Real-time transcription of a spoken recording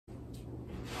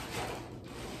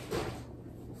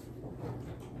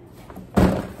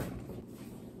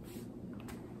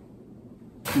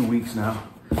2 weeks now.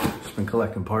 Just been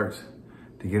collecting parts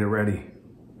to get it ready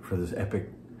for this epic.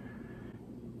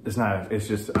 It's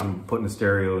just, I'm putting a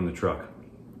stereo in the truck.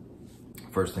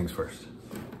 First things first.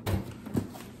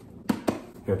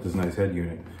 Got this nice head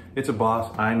unit. It's a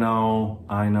Boss. I know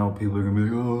people are gonna be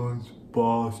like, oh, it's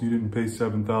Boss, you didn't pay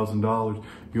 $7,000.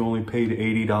 You only paid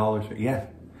 $80. Yeah,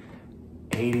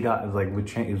 $80,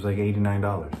 it was like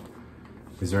 $89.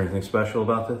 Is there anything special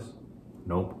about this?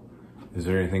 Nope. Is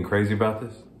there anything crazy about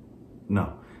this?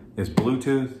 No. It's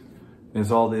Bluetooth.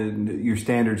 It's all your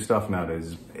standard stuff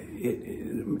nowadays.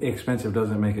 Expensive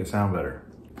doesn't make it sound better.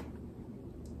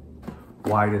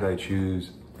 Why did I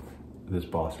choose this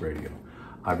Boss radio?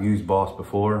 I've used Boss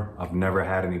before. I've never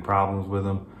had any problems with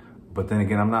them. But then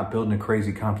again, I'm not building a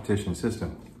crazy competition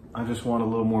system. I just want a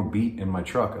little more beat in my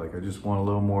truck. Like I just want a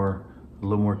little more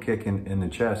kick in the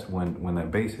chest when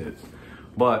that bass hits.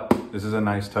 But this is a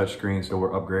nice touchscreen, so we're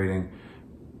upgrading.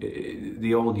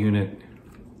 The old unit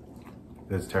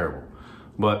is terrible.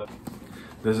 But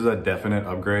this is a definite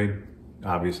upgrade.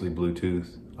 Obviously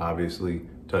Bluetooth, obviously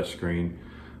touchscreen.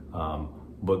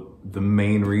 But the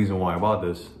main reason why I bought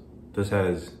this puts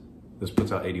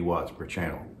out 80 watts per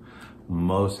channel.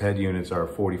 Most head units are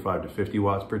 45 to 50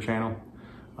 watts per channel.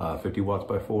 50 watts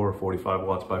by 4, 45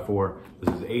 watts by 4.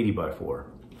 This is 80 by 4.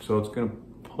 So it's gonna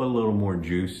put a little more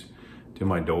juice to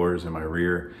my doors and my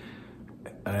rear.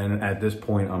 And at this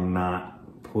point, I'm not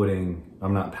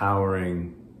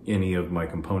powering any of my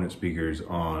component speakers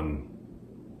on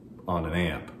an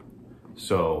amp.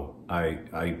 So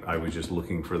I was just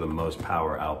looking for the most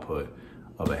power output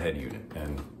of a head unit.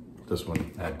 And this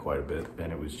one had quite a bit,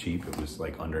 and it was cheap. It was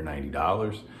like under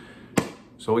 $90.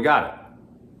 So we got it.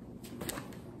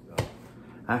 So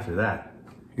after that,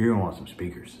 you're gonna want some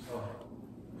speakers.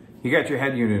 You got your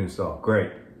head unit installed,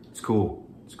 great. It's cool,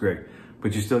 it's great.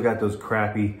 But you still got those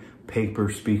crappy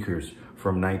paper speakers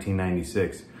from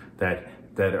 1996 that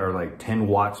are like 10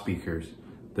 watt speakers.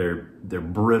 They're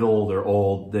brittle, they're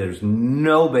old. There's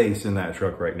no bass in that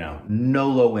truck right now. No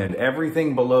low end.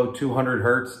 Everything below 200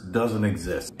 hertz doesn't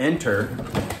exist. Enter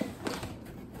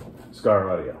Scar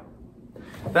Audio.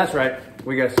 That's right,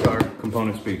 we got Scar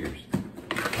component speakers.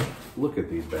 Look at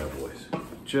these bad boys.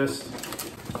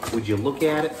 Would you look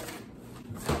at it?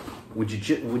 Would you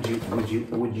just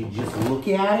look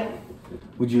at it?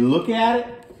 Would you look at it?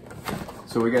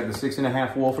 So we got the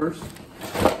 6.5 woofers.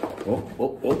 Oh,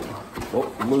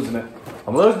 I'm losing it.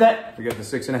 I'm losing it. We got the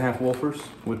 6.5 woofers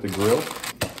with the grill.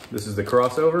 This is the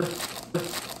crossover.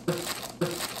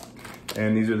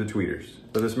 And these are the tweeters.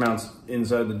 So this mounts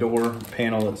inside the door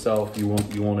panel itself. You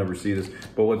won't ever see this.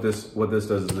 But what this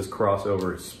does is this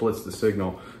crossover splits the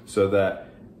signal so that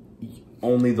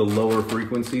only the lower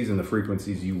frequencies and the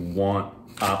frequencies you want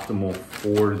optimal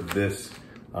for this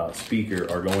speaker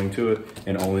are going to it,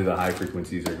 and only the high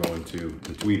frequencies are going to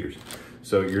the tweeters.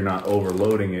 So you're not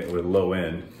overloading it with low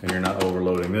end, and you're not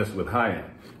overloading this with high end.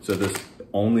 So this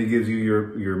only gives you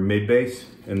your mid bass,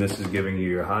 and this is giving you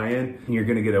your high end, and you're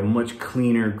gonna get a much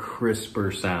cleaner,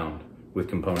 crisper sound with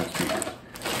component speakers.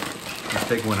 Let's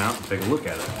take one out and take a look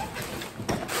at it.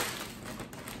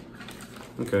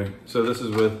 Okay, so this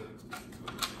is what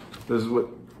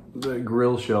the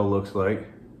grill shell looks like.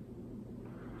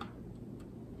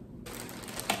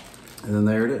 And then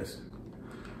there it is.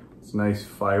 It's nice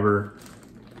fiber.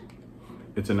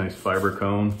 It's a nice fiber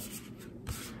cone.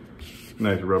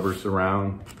 Nice rubber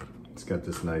surround. It's got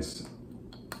this nice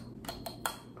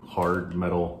hard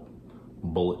metal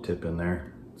bullet tip in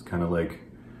there. It's kind of like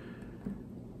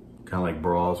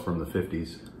bras from the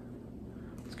 50s.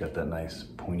 It's got that nice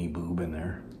pointy boob in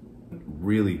there.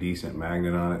 Really decent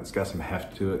magnet on it. It's got some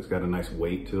heft to it. It's got a nice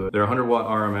weight to it. They're 100 watt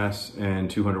RMS and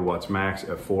 200 watts max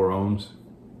at 4 ohms.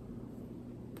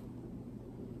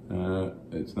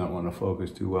 It's not wanting to focus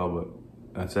too well, but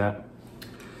that's that.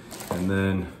 And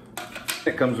then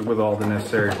it comes with all the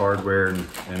necessary hardware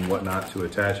and whatnot to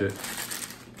attach it.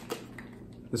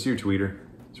 This is your tweeter.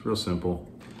 It's real simple.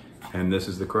 And this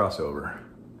is the crossover.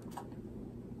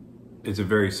 It's a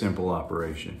very simple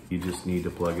operation. You just need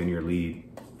to plug in your lead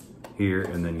here,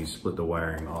 and then you split the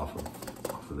wiring off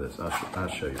of this. I'll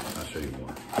show you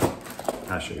more.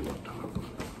 I'll show you what I'm talking about.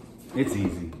 It's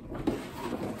easy.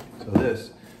 So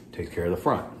this takes care of the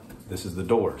front. This is the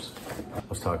doors.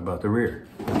 Let's talk about the rear.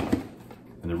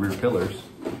 And the rear pillars,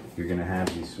 you're gonna have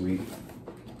these sweet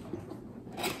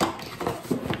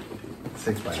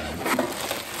 6x9.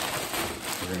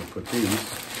 We're gonna put these,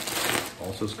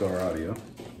 also Scar Audio,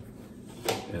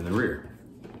 in the rear.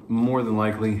 More than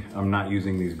likely, I'm not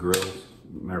using these grills.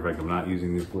 Matter of fact, I'm not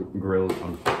using these grills.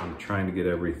 I'm trying to get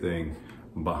everything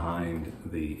behind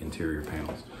the interior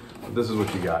panels. But this is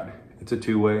what you got. It's a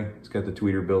two-way. It's got the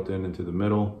tweeter built into the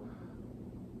middle,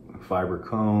 fiber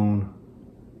cone,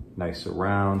 nice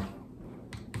surround.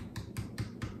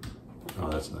 Oh,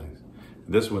 that's nice.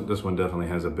 This one definitely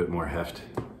has a bit more heft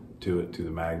to it, to the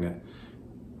magnet.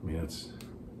 I mean, that's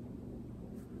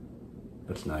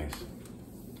nice.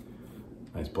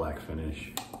 Nice black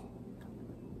finish.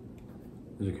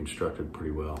 These are constructed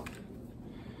pretty well.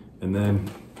 And then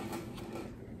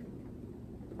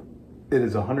it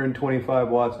is 125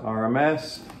 watts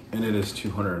RMS, and it is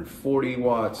 240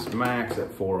 watts max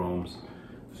at 4 ohms.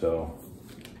 So,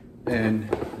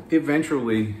 and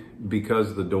eventually,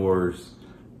 because the doors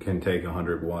can take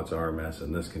 100 watts RMS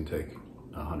and this can take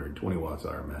 120 watts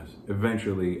RMS,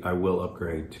 eventually I will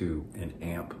upgrade to an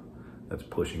amp that's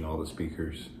pushing all the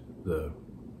speakers, the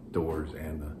doors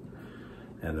and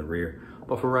the rear.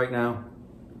 But for right now,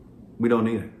 we don't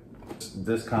need it.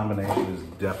 This combination is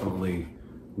definitely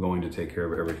going to take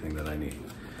care of everything that I need.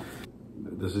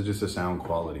 This is just a sound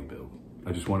quality build.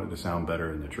 I just want it to sound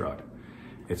better in the truck.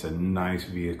 It's a nice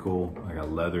vehicle. I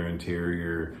got leather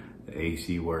interior. The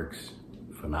AC works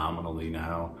phenomenally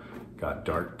now. Got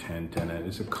dark tint in it.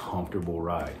 It's a comfortable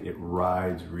ride. It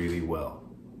rides really well,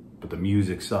 but the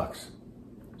music sucks.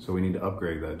 So we need to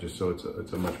upgrade that just so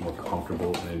it's a much more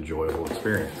comfortable and enjoyable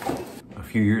experience. A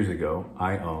few years ago,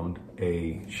 I owned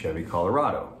a Chevy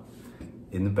Colorado.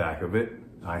 In the back of it,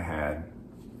 I had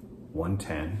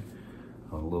 110,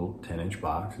 a little 10-inch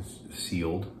box. It's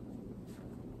sealed,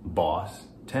 Boss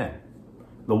 10.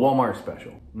 The Walmart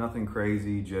special. Nothing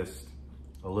crazy, just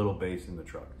a little bass in the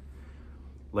truck.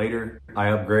 Later, I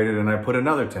upgraded and I put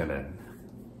another 10 in,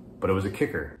 but it was a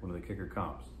kicker, one of the kicker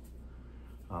comps.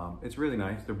 It's really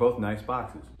nice. They're both nice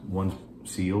boxes. One's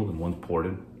sealed and one's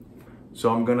ported.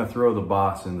 So I'm gonna throw the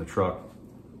Boss in the truck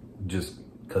just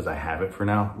because I have it for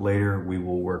now. Later, we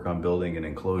will work on building an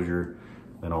enclosure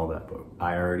and all that, but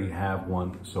I already have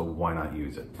one, so why not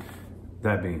use it?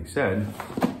 That being said,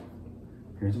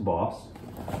 here's a Boss,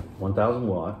 1000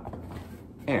 watt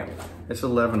amp. It's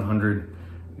 1100,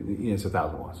 it's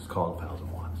 1000 watts, it's called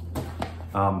 1000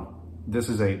 watts. This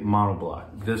is a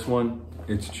monoblock. This one,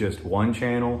 it's just one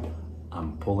channel.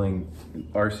 I'm pulling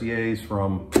RCAs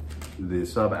from the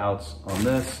sub outs on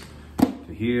this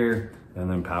to here, and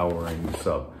then powering the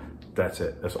sub. That's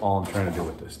it. That's all I'm trying to do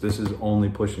with this. This is only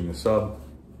pushing the sub.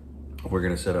 We're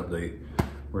gonna set up the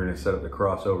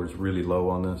crossovers really low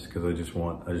on this because I just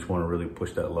want to really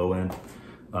push that low end.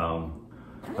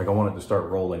 Like I want it to start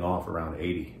rolling off around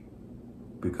 80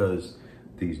 because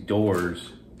these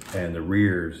doors and the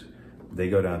rears, they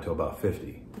go down to about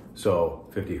 50. So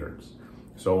 50 hertz.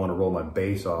 So I want to roll my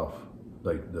bass off,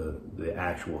 like the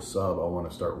actual sub, I want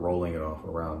to start rolling it off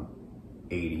around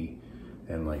 80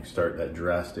 and like start that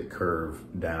drastic curve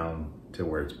down to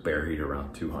where it's buried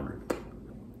around 200.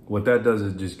 What that does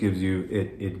is just gives you,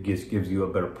 it just gives you a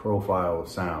better profile of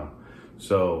sound.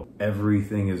 So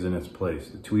everything is in its place.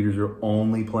 The tweeters are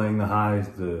only playing the highs,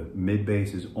 the mid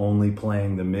bass is only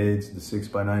playing the mids, the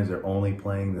 6x9s are only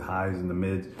playing the highs and the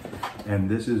mids, and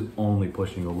this is only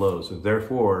pushing the lows. So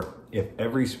therefore, if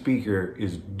every speaker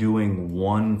is doing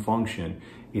one function,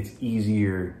 it's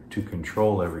easier to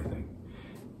control everything.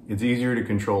 It's easier to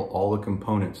control all the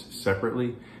components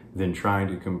separately than trying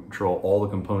to control all the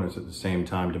components at the same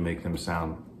time to make them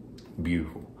sound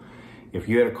beautiful. If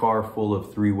you had a car full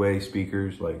of three-way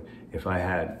speakers, like if I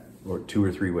had, or 2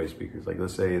 or 3-way speakers, like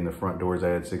let's say in the front doors I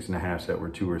had 6.5 that were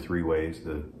 2 or 3 ways,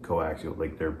 the coaxial,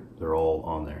 like they're all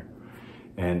on there.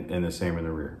 And the same in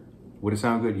the rear. Would it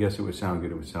sound good? Yes, it would sound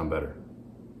good, it would sound better.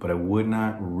 But I would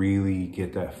not really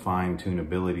get that fine-tune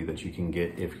ability that you can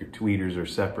get if your tweeters are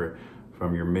separate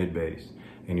from your mid bass,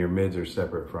 and your mids are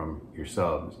separate from your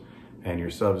subs, and your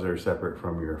subs are separate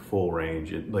from your full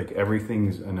range. Like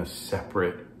everything's in a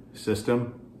separate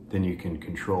system, then you can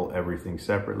control everything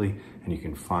separately and you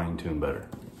can fine tune better.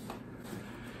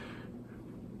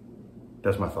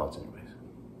 That's my thoughts anyways.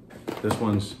 This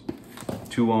one's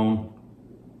 2 ohm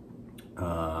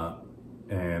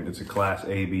and it's a class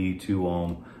AB 2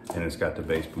 ohm, and it's got the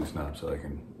bass boost knob so I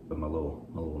can put my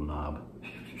little knob.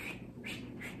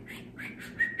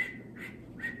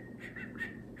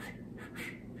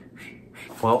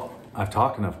 Well, I've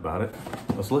talked enough about it.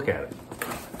 Let's look at it.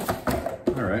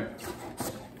 All right,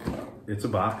 it's a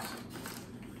box.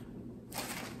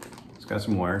 It's got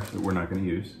some wires that we're not going to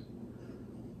use.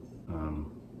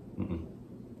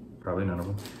 Probably none of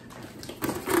them.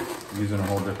 I'm using a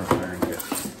whole different wiring kit.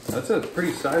 That's a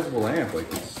pretty sizable amp.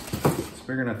 Like it's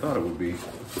bigger than I thought it would be.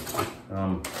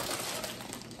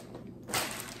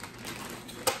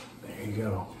 There you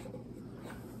go.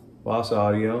 Boss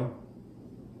Audio.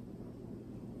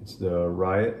 It's the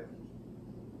Riot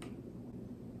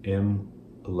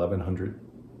M1100.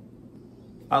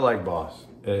 I like Boss.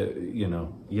 You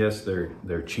know, yes,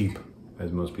 they're cheap,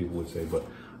 as most people would say, but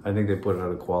I think they put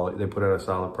out a quality, they put out a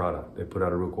solid product. They put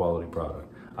out a real quality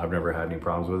product. I've never had any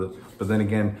problems with it. But then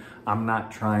again, I'm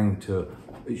not trying to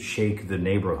shake the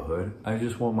neighborhood. I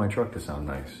just want my truck to sound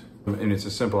nice. And it's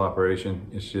a simple operation.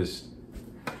 It's just,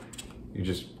 you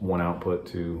just one output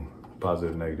to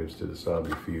positive negatives to the sub,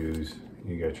 your fuse,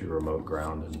 you got your remote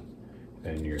ground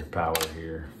and your power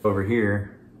here. Over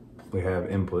here, we have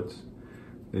inputs.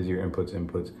 These are your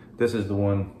inputs. This is the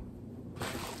one,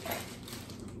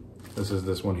 this is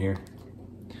this one here.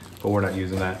 But we're not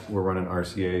using that. We're running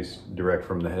RCAs direct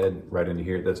from the head right into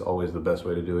here. That's always the best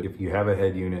way to do it. If you have a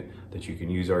head unit that you can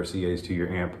use RCAs to your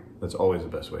amp, that's always the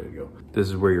best way to go. This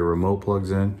is where your remote plugs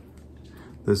in.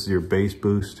 This is your bass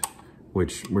boost,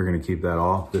 which we're gonna keep that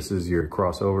off. This is your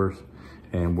crossovers,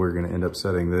 and we're gonna end up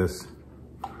setting this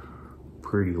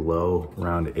pretty low,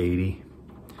 around 80.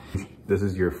 This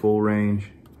is your full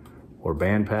range or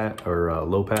band pass or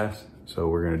low pass. So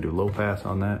we're gonna do low pass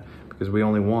on that because we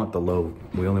only want the low,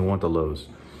 we only want the lows.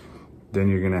 Then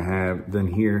you're gonna have,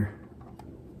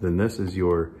 then this is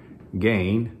your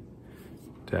gain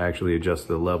to actually adjust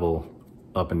the level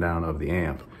up and down of the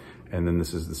amp. And then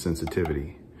this is the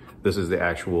sensitivity. This is the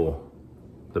actual,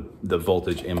 the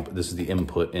voltage, this is the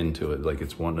input into it. Like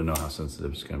it's wanting to know how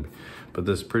sensitive it's gonna be. But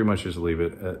this pretty much just leave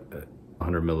it at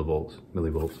 100 millivolts.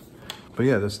 But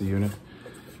yeah, that's the unit.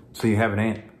 So you have an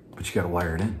amp, but you gotta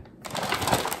wire it in.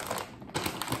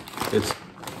 It's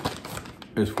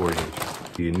 4 gauge.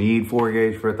 Do you need 4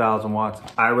 gauge for 1,000 watts?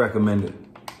 I recommend it.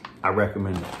 I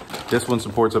recommend it. This one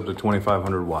supports up to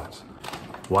 2,500 watts.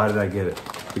 Why did I get it?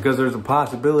 Because there's a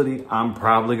possibility I'm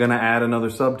probably gonna add another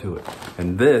sub to it.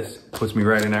 And this puts me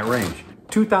right in that range.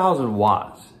 2,000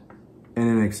 watts in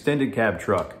an extended cab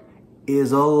truck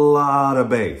is a lot of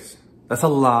bass. That's a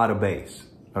lot of bass,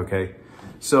 okay?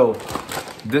 So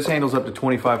this handles up to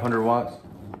 2,500 watts.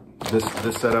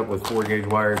 This setup with 4 gauge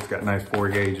wire, it's got nice 4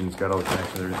 gauge and it's got all the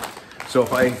connections. So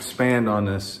if I expand on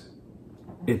this,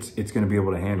 it's gonna be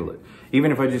able to handle it.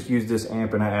 Even if I just use this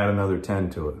amp and I add another 10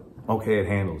 to it, okay, it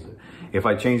handles it. If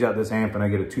I change out this amp and I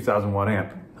get a 2,000 watt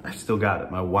amp, I still got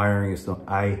it. My wiring is still,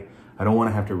 I don't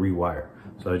wanna have to rewire.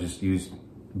 So I just use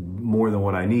more than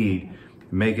what I need,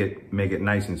 make it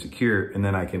nice and secure, and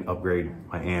then I can upgrade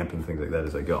my amp and things like that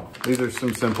as I go. These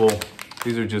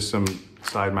are just some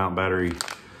side mount battery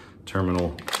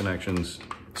terminal connections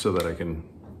so that I can,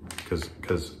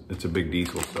 because it's a big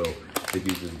diesel, so it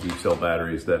uses deep cell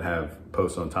batteries that have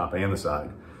posts on top and the side.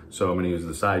 So I'm gonna use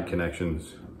the side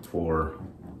connections for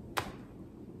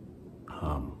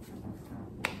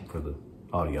the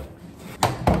audio.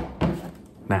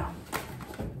 Now,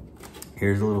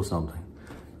 here's a little something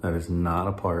that is not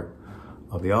a part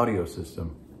of the audio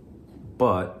system,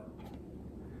 but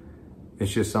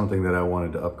it's just something that I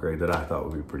wanted to upgrade that I thought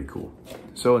would be pretty cool.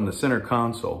 So in the center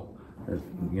console,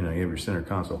 you know, you have your center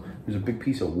console, there's a big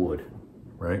piece of wood,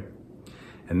 right?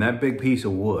 And that big piece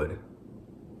of wood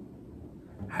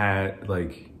had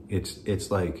like,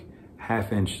 it's like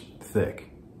 1/2 inch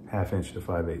thick, 1/2 inch to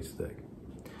 5/8 thick.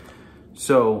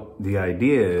 So the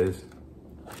idea is,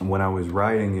 when I was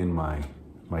riding in my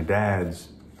dad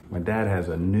has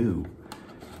a new,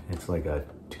 it's like a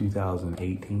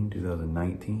 2018,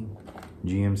 2019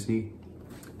 GMC,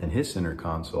 and his center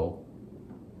console,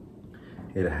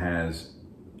 it has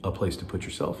a place to put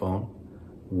your cell phone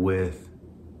with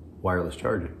wireless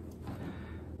charging.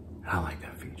 I like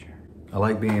that feature. I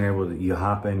like being able to, you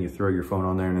hop in, you throw your phone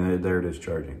on there, and there it is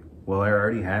charging. Well, I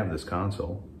already have this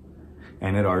console,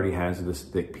 and it already has this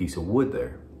thick piece of wood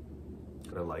there.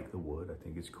 But I like the wood, I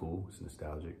think it's cool, it's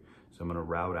nostalgic. So I'm gonna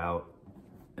route out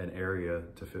an area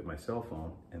to fit my cell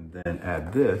phone, and then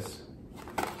add this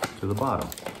to the bottom.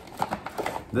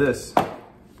 This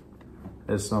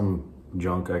is some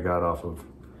junk I got off of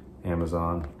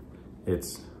Amazon.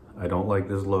 I don't like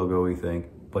this logo-y thing,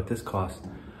 but this costs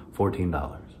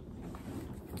 $14.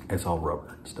 It's all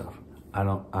rubber and stuff. I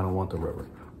don't want the rubber.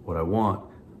 What I want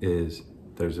is,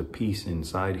 there's a piece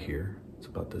inside here, it's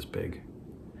about this big,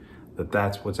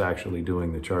 that's what's actually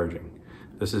doing the charging.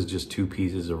 This is just 2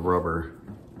 pieces of rubber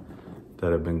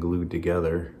that have been glued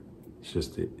together. It's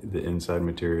just the inside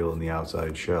material and the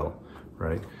outside shell,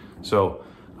 right? So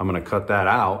I'm gonna cut that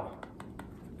out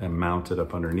and mount it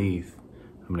up underneath.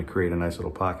 I'm gonna create a nice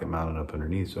little pocket mounted up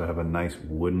underneath, so I have a nice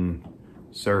wooden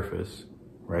surface,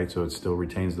 right? So it still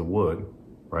retains the wood,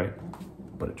 right?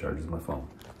 But it charges my phone.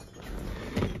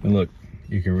 And look,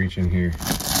 you can reach in here,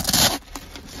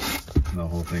 and the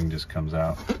whole thing just comes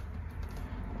out.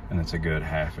 And it's a good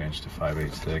 1/2 inch to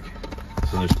 5/8 thick.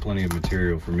 So there's plenty of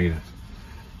material for me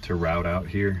to route out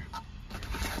here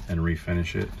and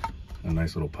refinish it. A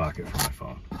nice little pocket for my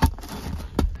phone.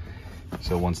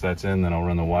 So once that's in, then I'll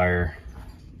run the wire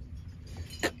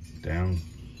down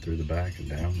through the back and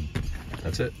down.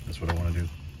 That's it. That's what I want to do.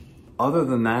 Other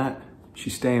than that,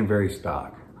 she's staying very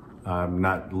stock. I'm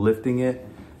not lifting it.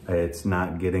 It's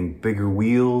not getting bigger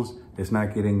wheels. It's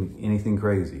not getting anything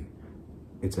crazy.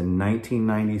 It's a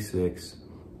 1996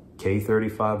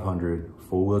 K3500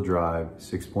 four-wheel drive,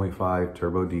 6.5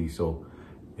 turbo diesel.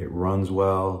 It runs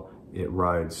well. It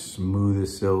rides smooth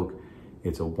as silk.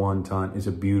 It's a 1-ton. It's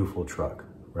a beautiful truck,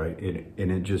 right?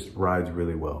 And it just rides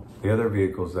really well. The other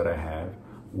vehicles that I have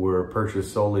were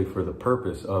purchased solely for the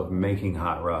purpose of making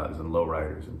hot rods and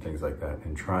lowriders and things like that,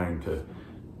 and trying to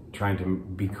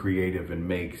be creative and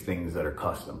make things that are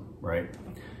custom, right?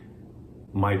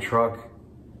 My truck,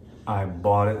 I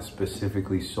bought it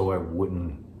specifically so I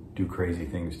wouldn't do crazy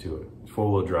things to it. It's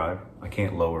 4-wheel drive. I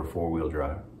can't lower 4-wheel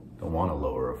drive. Don't want to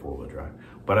lower a 4-wheel drive,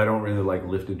 but I don't really like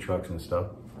lifted trucks and stuff,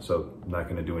 so I'm not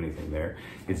going to do anything there.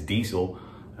 It's diesel.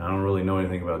 I don't really know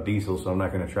anything about diesel, so I'm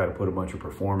not going to try to put a bunch of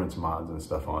performance mods and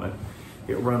stuff on it.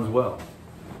 It runs well.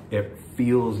 It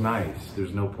feels nice.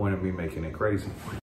 There's no point of me making it crazy.